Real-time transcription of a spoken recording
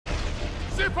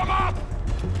Zip them up!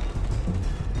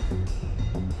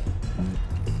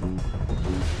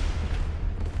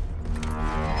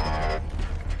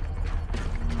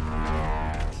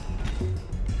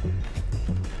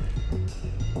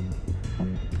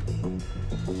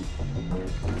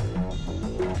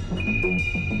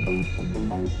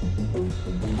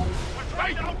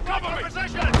 Hey, cover me!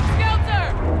 Position! Skelter!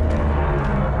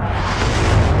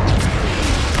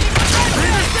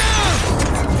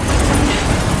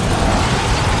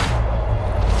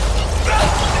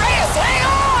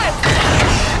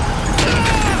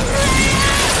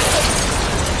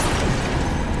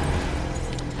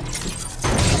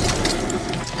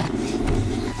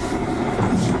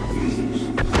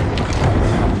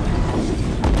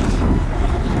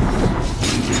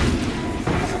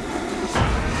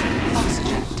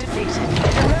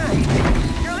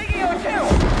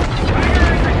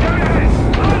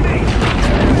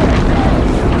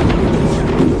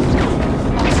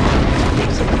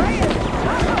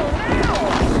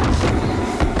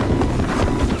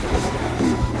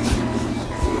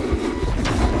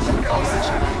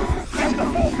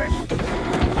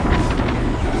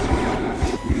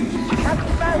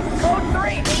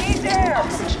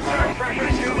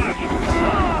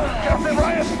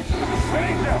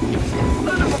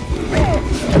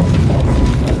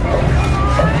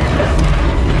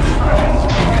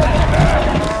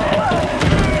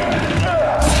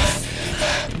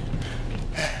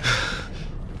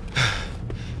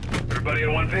 Everybody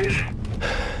in one piece?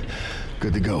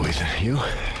 Good to go, Ethan. You?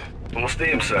 Almost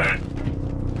steam, sir.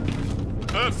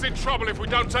 Earth's in trouble if we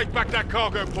don't take back that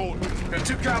cargo port. Can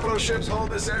 2 capital ships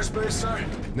hold this airspace, sir?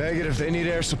 Negative. They need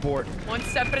air support. One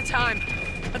step at a time.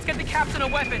 Let's get the captain a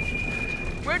weapon.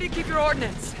 Where do you keep your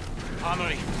ordnance?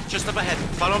 Armory, just up ahead.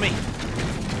 Follow me.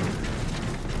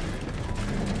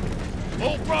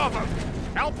 All Bravo!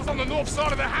 Alpha's on the north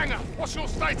side of the hangar. What's your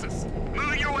status?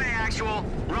 Moving your way, Actual.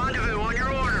 Rendezvous on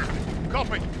your order.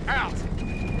 Copy. Out.